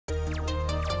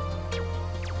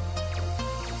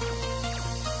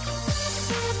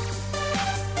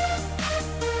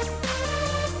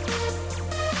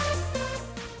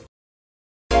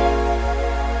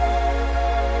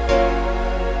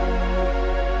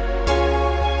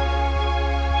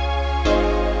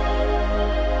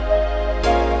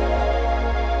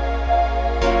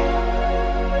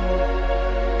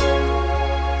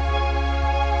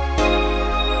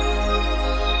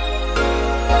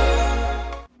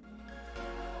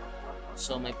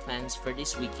So my plans for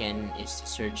this weekend is to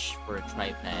search for a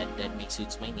tripod that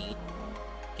suits my need.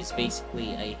 Because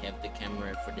basically I have the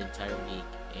camera for the entire week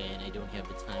and I don't have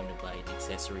the time to buy the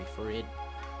accessory for it.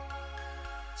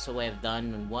 So I've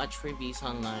done watch reviews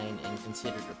online and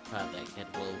considered a product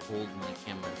that will hold my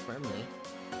camera firmly.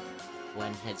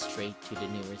 One head straight to the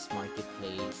nearest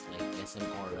marketplace like SM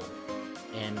Aura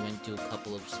and went to a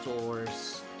couple of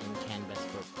stores and canvassed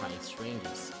for price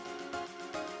ranges.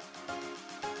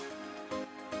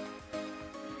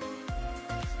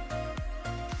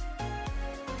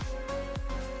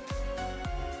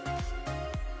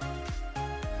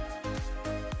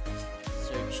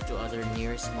 Searched to other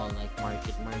nearest mall like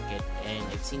Market and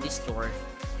I've seen this store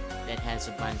that has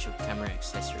a bunch of camera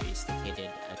accessories located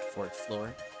at 4th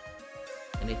floor.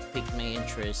 And it piqued my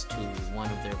interest to one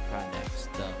of their products,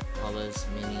 the Puluz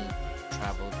Mini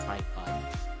Travel Tripod,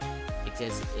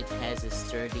 because it has a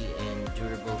sturdy and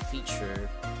durable feature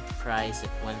priced at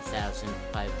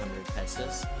 1,500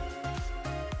 pesos.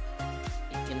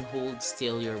 It can hold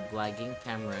still your vlogging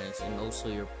cameras and also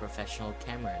your professional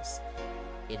cameras.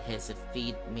 It has a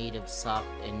feet made of soft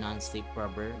and non-slip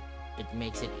rubber. It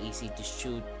makes it easy to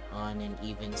shoot on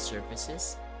uneven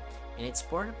surfaces. And it's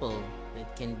portable. It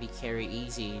can be carried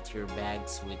easy to your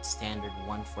bags with standard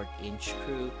 1/4 inch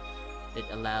screw that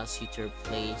allows you to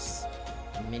replace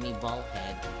a mini ball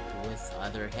head with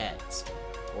other heads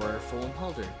or a phone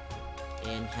holder,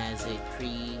 and has a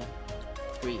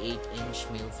 3/8 inch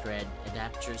mil thread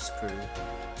adapter screw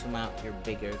to mount your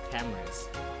bigger cameras.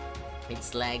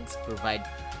 Its legs provide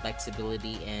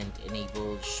flexibility and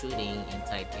enable shooting in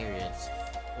tight areas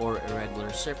or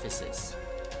irregular surfaces.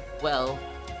 Well,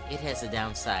 it has a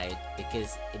downside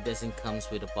because it doesn't comes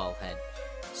with a ball head,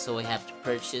 so I have to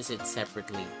purchase it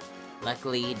separately.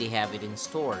 Luckily, they have it in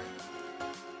store,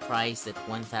 priced at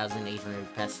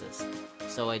 1,800 pesos,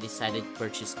 so I decided to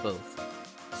purchase both.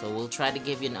 So we'll try to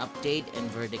give you an update and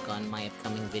verdict on my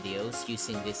upcoming videos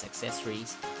using these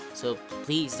accessories, so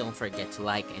please don't forget to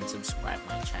like and subscribe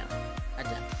my channel.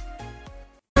 Aja.